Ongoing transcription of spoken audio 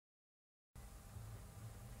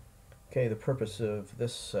Okay, the purpose of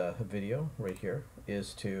this video right here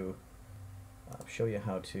is to show you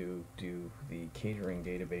how to do the catering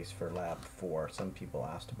database for Lab 4. Some people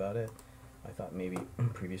asked about it. I thought maybe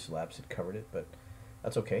previous labs had covered it, but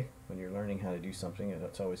that's okay. When you're learning how to do something,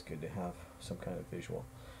 it's always good to have some kind of visual.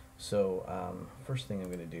 So first thing I'm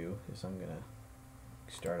going to do is I'm going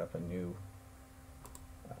to start up a new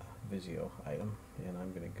Visio item, and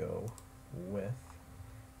I'm going to go with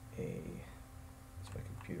a, as my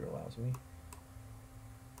computer allows me,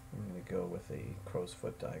 I'm going to go with a crow's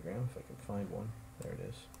foot diagram if I can find one. There it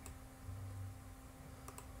is.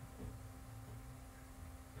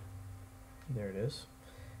 There it is.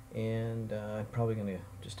 And I'm probably going to,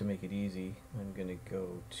 just to make it easy, I'm going to go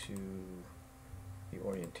to the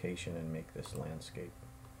orientation and make this landscape.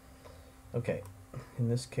 Okay, in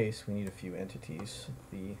this case we need a few entities.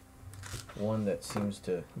 The one that seems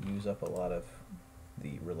to use up a lot of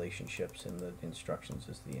the relationships in the instructions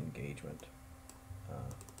is the engagement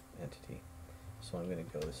entity. So I'm going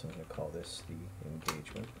to call this the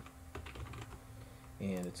engagement,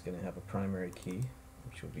 and it's going to have a primary key,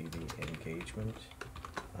 which will be the engagement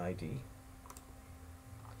ID,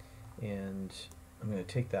 and I'm going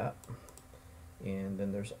to take that, and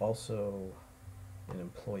then there's also an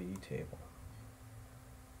employee table,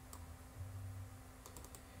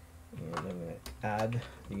 and I'm going to add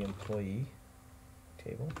the employee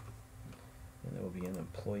table, and there will be an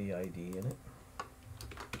employee ID in it.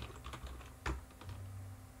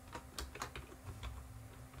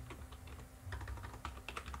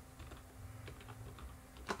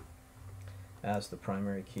 As the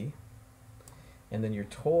primary key, and then you're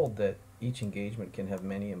told that each engagement can have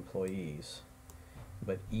many employees,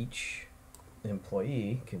 but each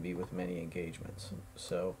employee can be with many engagements.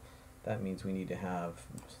 So that means we need to have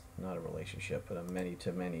not a relationship, but a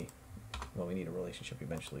many-to-many. Well, we need a relationship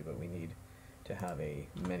eventually, but we need to have a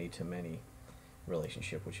many-to-many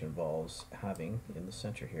relationship, which involves having in the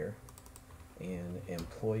center here an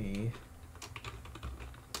employee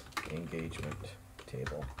engagement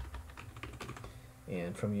table.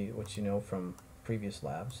 And from what you know from previous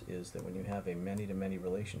labs is that when you have a many-to-many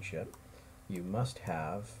relationship, you must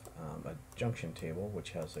have a junction table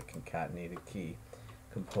which has a concatenated key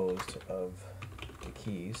composed of the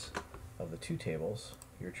keys of the two tables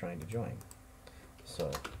you're trying to join. So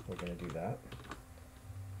we're going to do that.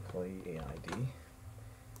 Employee AID,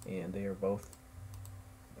 and they are both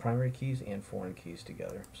primary keys and foreign keys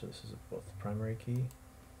together. So this is both the primary key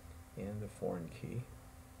and the foreign key.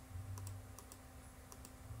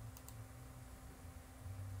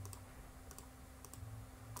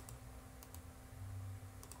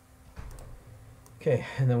 Okay,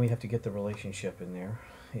 and then we have to get the relationship in there,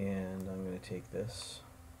 and I'm going to take this,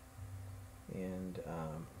 and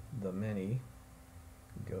the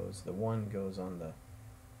one goes on the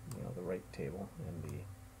the right table, and the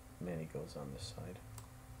many goes on this side.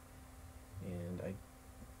 And I'm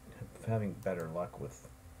having better luck with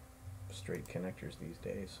straight connectors these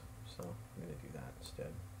days, so I'm going to do that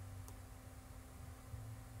instead.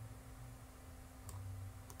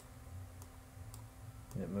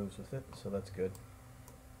 And it moves with it, so that's good.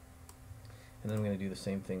 And then I'm going to do the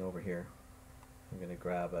same thing over here. I'm going to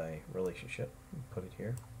grab a relationship and put it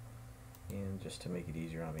here, and just to make it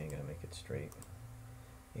easier on me, I'm going to make it straight,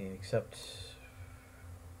 and except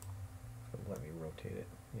let me rotate it.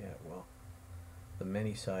 Yeah, well, the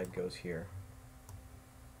many side goes here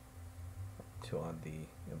to on the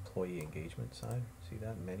employee engagement side. See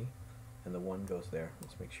that? Many. And the one goes there.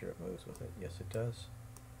 Let's make sure it moves with it. Yes, it does.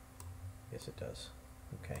 Yes, it does.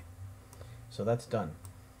 Okay, so that's done.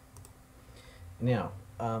 Now,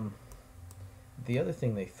 the other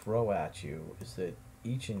thing they throw at you is that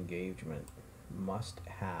each engagement must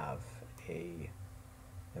have a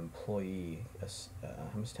employee,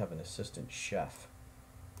 must have an assistant chef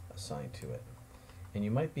assigned to it. And you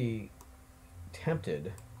might be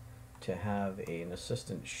tempted to have an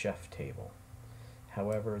assistant chef table.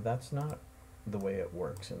 However, that's not the way it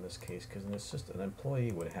works in this case, because an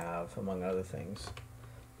employee would have, among other things,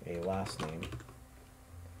 a last name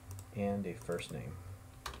and a first name.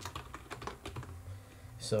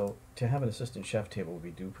 So to have an assistant chef table would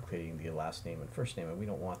be duplicating the last name and first name, and we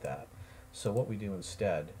don't want that. So what we do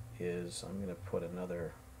instead is I'm going to put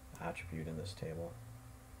another attribute in this table,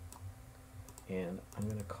 and I'm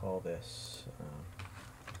going to call this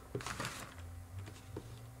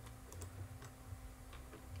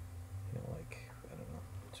like, I don't know,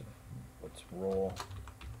 what's role.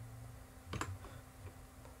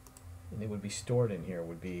 And it would be stored in here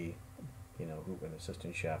would be, who, an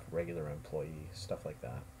assistant chef, regular employee, stuff like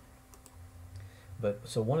that. But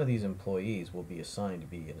so one of these employees will be assigned to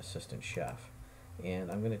be an assistant chef,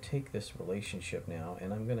 And I'm going to take this relationship now,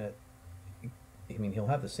 and I'm going to, I mean, he'll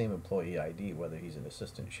have the same employee ID whether he's an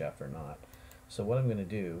assistant chef or not. So what I'm going to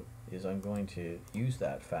do is I'm going to use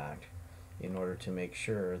that fact in order to make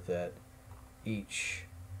sure that each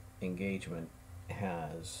engagement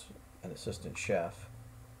has an assistant chef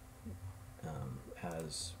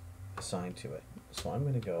as assigned to it. So I'm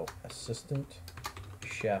going to go assistant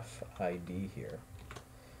chef ID here,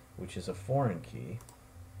 which is a foreign key.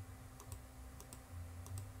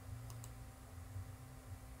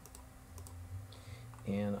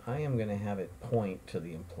 And I am going to have it point to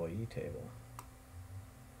the employee table.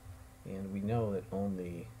 And we know that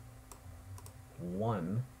only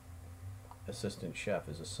one assistant chef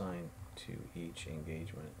is assigned to each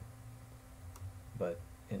engagement. But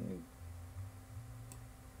in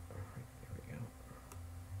alright, there we go.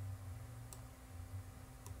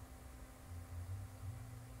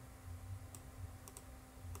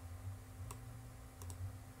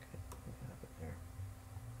 Okay, we have it there.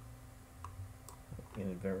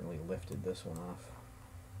 Inadvertently lifted this one off.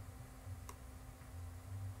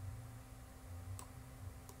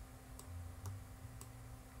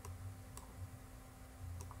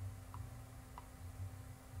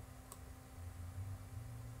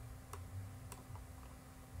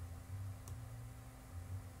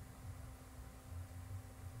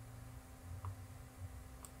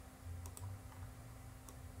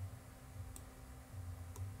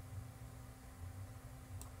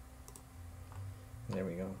 There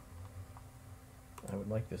we go. I would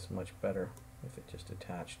like this much better if it just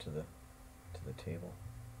attached to the table.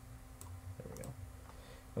 There we go.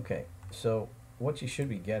 Okay, so what you should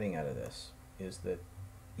be getting out of this is that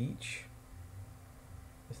each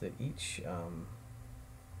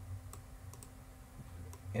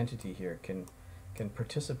entity here can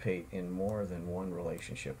participate in more than one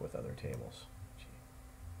relationship with other tables.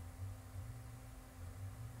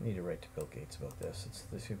 I need to write to Bill Gates about this.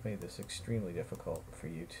 You've made this extremely difficult for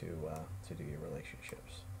you to do your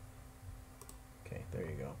relationships. Okay, there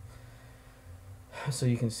you go. So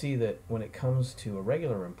you can see that when it comes to a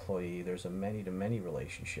regular employee, there's a many-to-many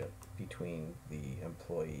relationship between the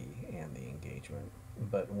employee and the engagement.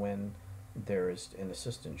 But when there is an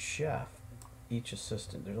assistant chef, there's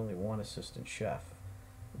only one assistant chef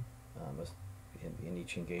in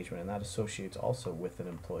each engagement, and that associates also with an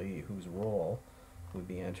employee whose role would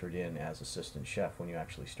be entered in as assistant chef when you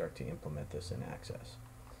actually start to implement this in Access.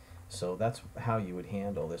 So that's how you would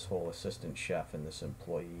handle this whole assistant chef and this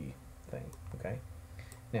employee thing, okay?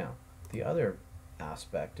 Now, the other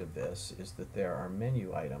aspect of this is that there are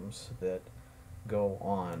menu items that go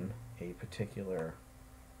on at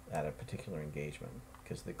a particular engagement,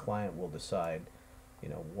 because the client will decide, you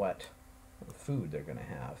know, what food they're going to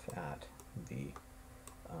have at the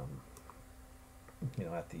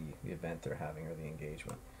at the event they're having or the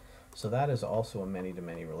engagement. So that is also a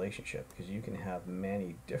many-to-many relationship, because you can have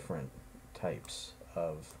many different types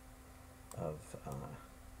of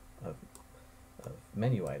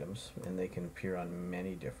menu items, and they can appear on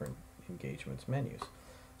many different engagements menus.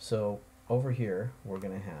 So over here we're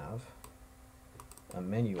going to have a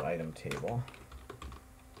menu item table,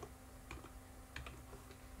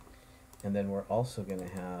 and then we're also going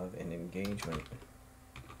to have an engagement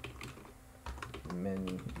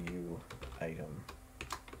menu item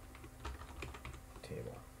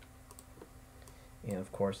table. And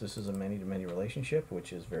of course this is a many-to-many relationship,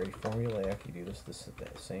 which is very formulaic. You do this the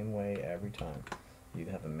same way every time. You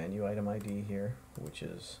have a menu item ID here, which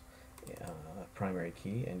is a primary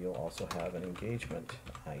key, and you'll also have an engagement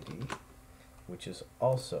ID, which is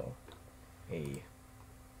also a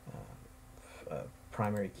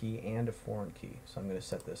primary key and a foreign key. So I'm going to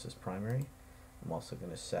set this as primary. I'm also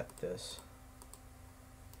going to set this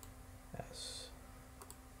as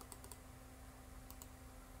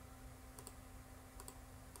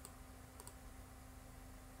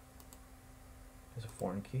a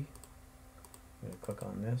foreign key. I'm going to click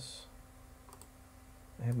on this.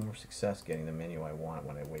 I have more success getting the menu I want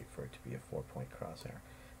when I wait for it to be a 4-point crosshair.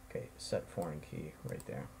 Okay, set foreign key right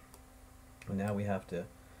there. And now we have to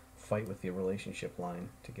fight with the relationship line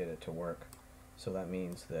to get it to work. So that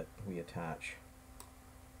means that we attach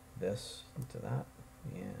this to that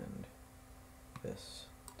and this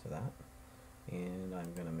to that, and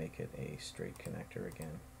I'm going to make it a straight connector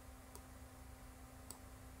again.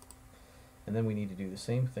 And then we need to do the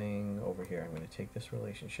same thing over here. I'm going to take this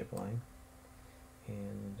relationship line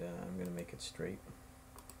and I'm going to make it straight,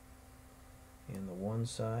 and the one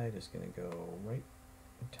side is going to go right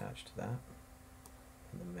attached to that,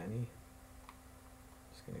 and the many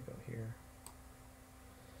is going to go here,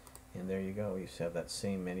 and there you go. You have that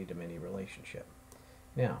same many-to-many relationship.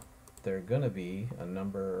 Now there are going to be a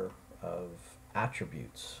number of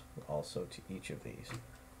attributes also to each of these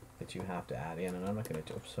that you have to add in, and I'm not going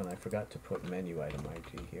to, oops, and I forgot to put menu item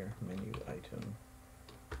ID here, menu item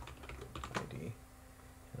ID,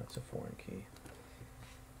 that's a foreign key.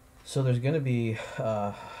 So there's going to be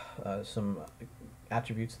some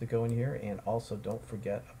attributes that go in here, and also don't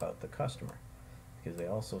forget about the customer, because they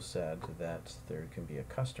also said that there can be a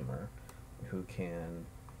customer who can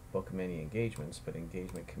book many engagements, but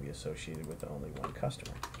engagement can be associated with only one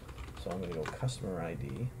customer. So I'm going to go customer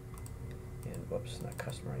ID, and whoops, not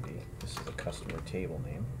customer ID, this is a customer table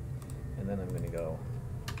name, and then I'm going to go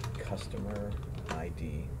customer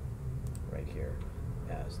ID right here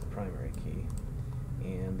as the primary key,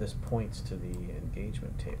 and this points to the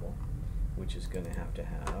engagement table, which is going to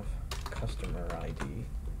have customer ID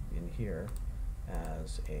in here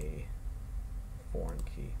as a foreign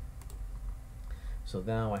key. So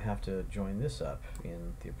now I have to join this up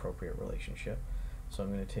in the appropriate relationship. So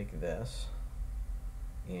I'm going to take this,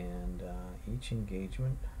 and each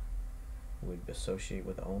engagement would associate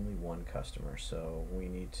with only one customer. So we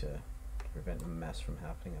need to prevent a mess from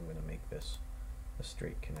happening. I'm going to make this a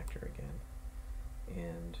straight connector again.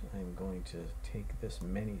 And I'm going to take this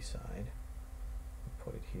many side and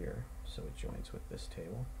put it here so it joins with this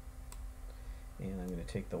table. And I'm going to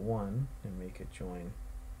take the one and make it join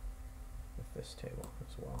with this table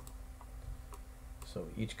as well. So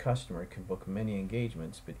each customer can book many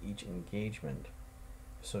engagements, but each engagement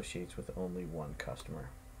associates with only one customer.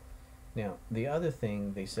 Now, the other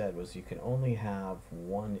thing they said was you can only have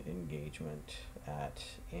one engagement at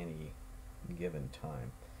any given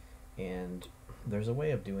time. And there's a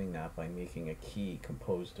way of doing that by making a key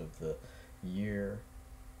composed of the year,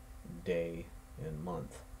 day, and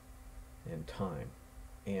month, and time.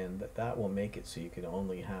 And that will make it so you can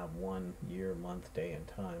only have one year, month, day, and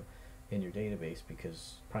time in your database,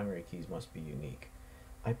 because primary keys must be unique.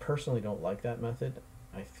 I personally don't like that method.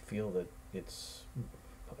 I feel that it's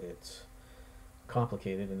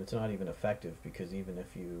complicated, and it's not even effective, because even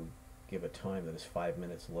if you give a time that is 5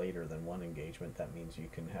 minutes later than one engagement, that means you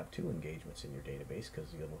can have two engagements in your database,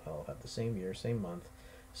 because you'll have the same year, same month,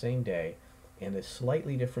 same day, and a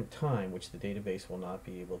slightly different time, which the database will not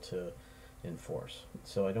be able to enforce.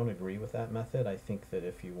 So I don't agree with that method. I think that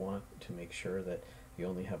if you want to make sure that you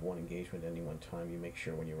only have one engagement at any one time, you make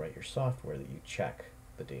sure when you write your software that you check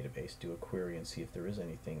the database, do a query, and see if there is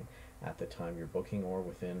anything at the time you're booking, or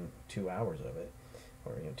within 2 hours of it,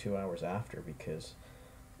 or 2 hours after, because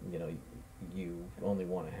you only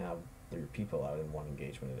want to have your people out in one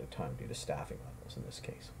engagement at a time due to staffing levels in this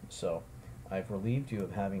case. So I've relieved you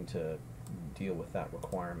of having to deal with that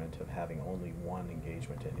requirement of having only one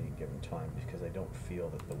engagement at any given time, because I don't feel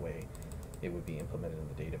that the way it would be implemented in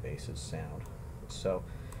the database is sound. So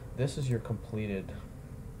this is your completed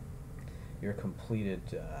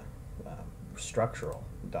structural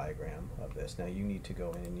diagram of this. Now you need to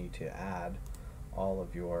go in and need to add all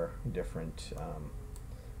of your different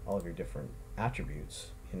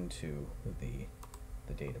attributes into the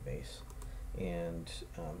database, and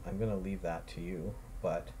I'm going to leave that to you.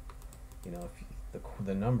 But if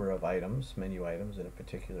the number of items, menu items in a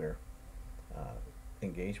particular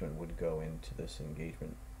engagement would go into this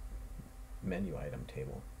engagement menu item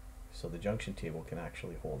table. So the junction table can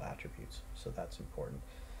actually hold attributes, so that's important.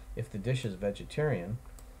 If the dish is vegetarian,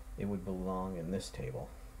 it would belong in this table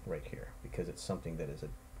right here, because it's something that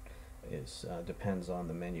depends on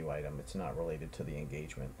the menu item. It's not related to the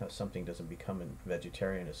engagement. Now, something doesn't become a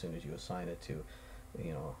vegetarian as soon as you assign it to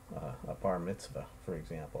a bar mitzvah, for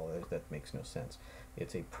example. That makes no sense.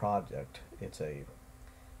 It's a product. It's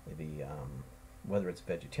whether it's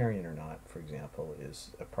vegetarian or not, for example, is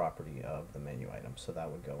a property of the menu item, so that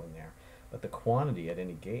would go in there. But the quantity at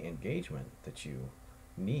any engagement that you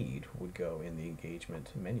need would go in the engagement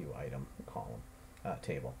menu item column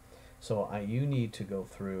table. So you need to go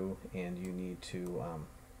through, and you need to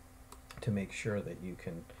make sure that you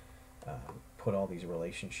can put all these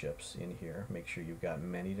relationships in here. Make sure you've got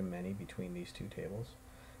many to many between these two tables.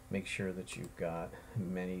 Make sure that you've got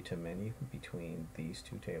many to many between these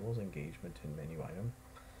two tables, engagement and menu item.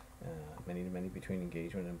 Many to many between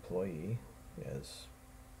engagement and employee, as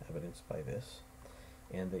evidenced by this.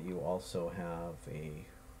 And that you also have a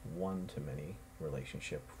one-to-many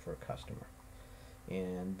relationship for customer.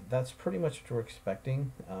 And that's pretty much what we're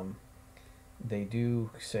expecting. They do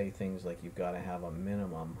say things like you've got to have a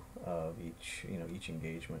minimum of each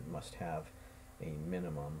engagement must have a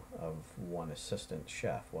minimum of one assistant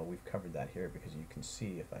chef. Well, we've covered that here, because you can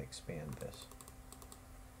see if I expand this.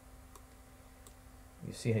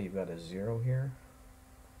 You see how you've got a 0 here,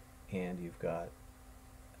 and you've got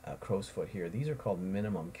crow's foot here. These are called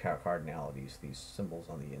minimum cardinalities, these symbols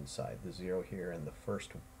on the inside. The 0 here and the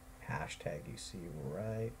first hashtag you see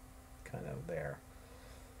right kind of there.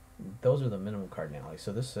 Those are the minimum cardinalities.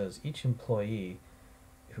 So this says each employee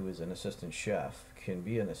who is an assistant chef can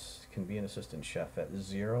be an assistant chef at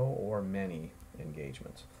 0 or many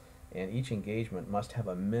engagements. And each engagement must have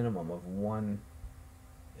a minimum of 1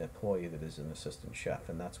 employee that is an assistant chef,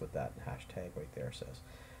 and that's what that hashtag right there says.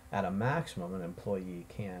 At a maximum, an employee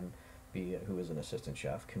who is an assistant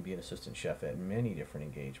chef can be an assistant chef at many different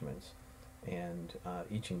engagements, and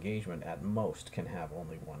each engagement at most can have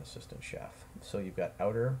only 1 assistant chef. So you've got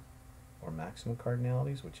outer or maximum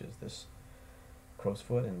cardinalities, which is this crow's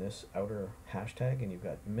foot and this outer hashtag, and you've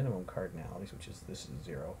got minimum cardinalities, which is this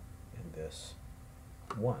 0 and this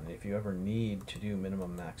 1. If you ever need to do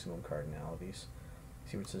minimum maximum cardinalities,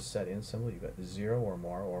 see what it says set in symbol, you've got 0 or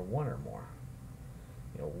more or 1 or more.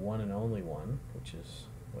 1 and only 1, which is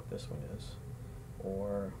what this one is,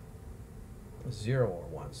 or 0 or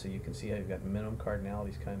 1. So you can see how you've got minimum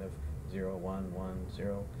cardinalities kind of 0, 1, 1,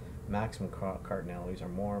 0. Maximum cardinalities are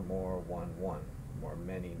more, 1, 1. More,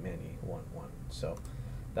 many, 1, 1. So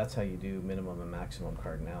that's how you do minimum and maximum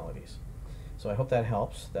cardinalities. So I hope that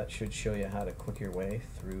helps. That should show you how to click your way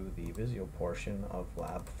through the Visio portion of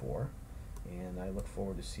Lab 4. And I look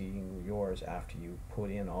forward to seeing yours after you put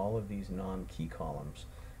in all of these non-key columns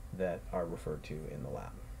that are referred to in the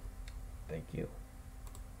lab. Thank you.